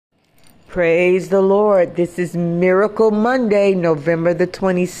Praise the Lord. This is Miracle Monday, November the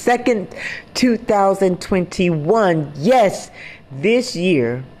 22nd, 2021. Yes, this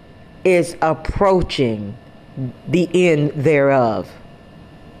year is approaching the end thereof.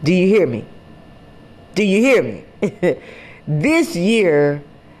 Do you hear me? Do you hear me? This year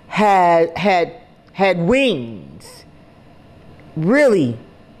had wings. Really,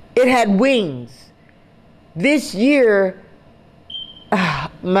 it had wings. This year,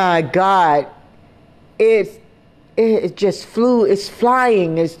 my God, it just flew. It's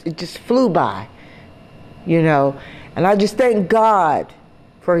flying. It just flew by, and I just thank God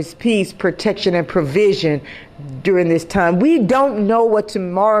for His peace, protection, and provision during this time. We don't know what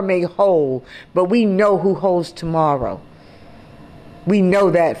tomorrow may hold, but we know who holds tomorrow. We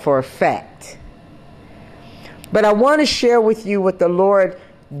know that for a fact. But I want to share with you what the Lord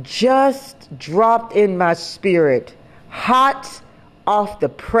just dropped in my spirit, hot off the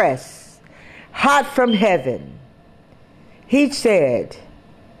press, hot from heaven. He said,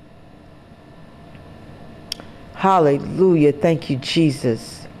 hallelujah, thank you,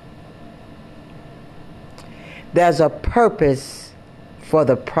 Jesus. There's a purpose for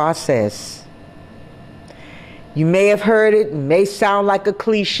the process. You may have heard it may sound like a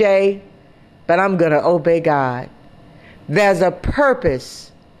cliche, but I'm going to obey God. There's a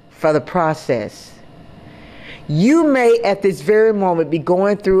purpose for the process. You may at this very moment be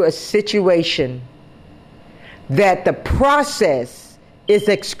going through a situation that the process is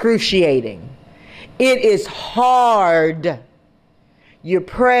excruciating. It is hard. You're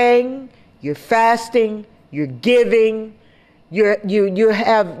praying, you're fasting, you're giving, you're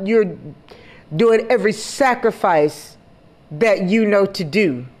doing every sacrifice that you know to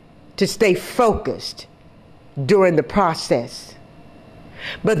do to stay focused during the process.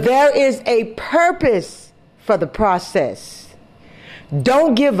 But there is a purpose for the process.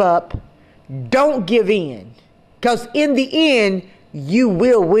 Don't give up. Don't give in. Because in the end, you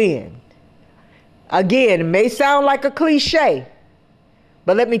will win. Again, it may sound like a cliche,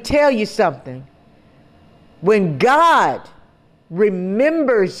 but let me tell you something. When God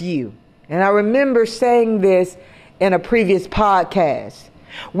remembers you, and I remember saying this in a previous podcast,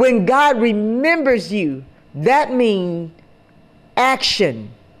 when God remembers you, that means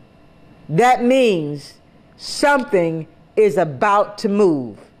action. That means something is about to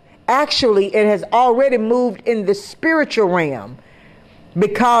move. Actually, it has already moved in the spiritual realm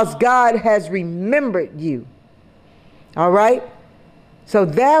because God has remembered you. All right? So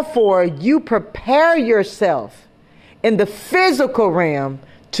therefore, you prepare yourself in the physical realm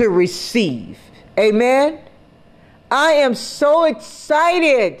to receive. Amen? I am so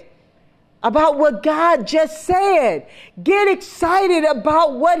excited about what God just said. Get excited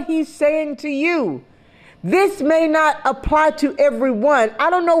about what He's saying to you. This may not apply to everyone.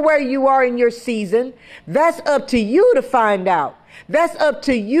 I don't know where you are in your season. That's up to you to find out. That's up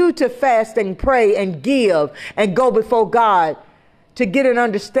to you to fast and pray and give and go before God to get an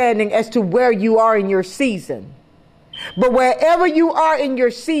understanding as to where you are in your season. But wherever you are in your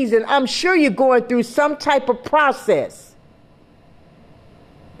season, I'm sure you're going through some type of process.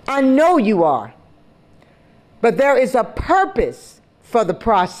 I know you are. But there is a purpose for the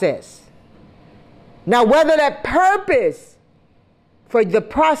process. Now, whether that purpose for the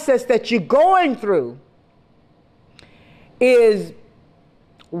process that you're going through is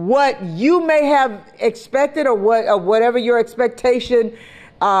what you may have expected or whatever your expectation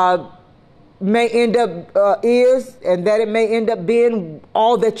may end up is, and that it may end up being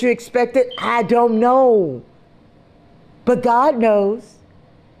all that you expected, I don't know. But God knows.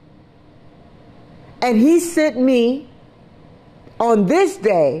 And He sent me on this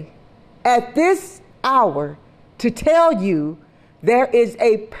day, at this hour, to tell you there is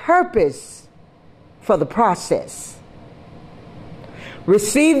a purpose for the process.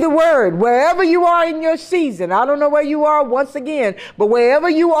 Receive the word wherever you are in your season. I don't know where you are once again, but wherever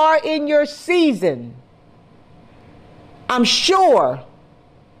you are in your season, I'm sure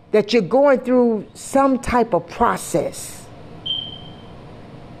that you're going through some type of process.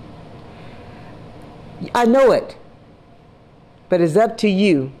 I know it, but it's up to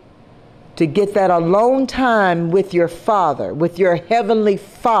you to get that alone time with your Father, with your Heavenly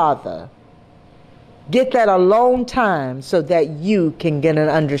Father. Get that alone time so that you can get an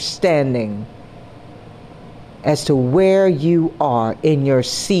understanding as to where you are in your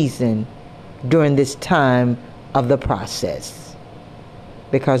season during this time of the process.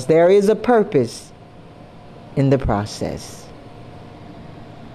 Because there is a purpose in the process.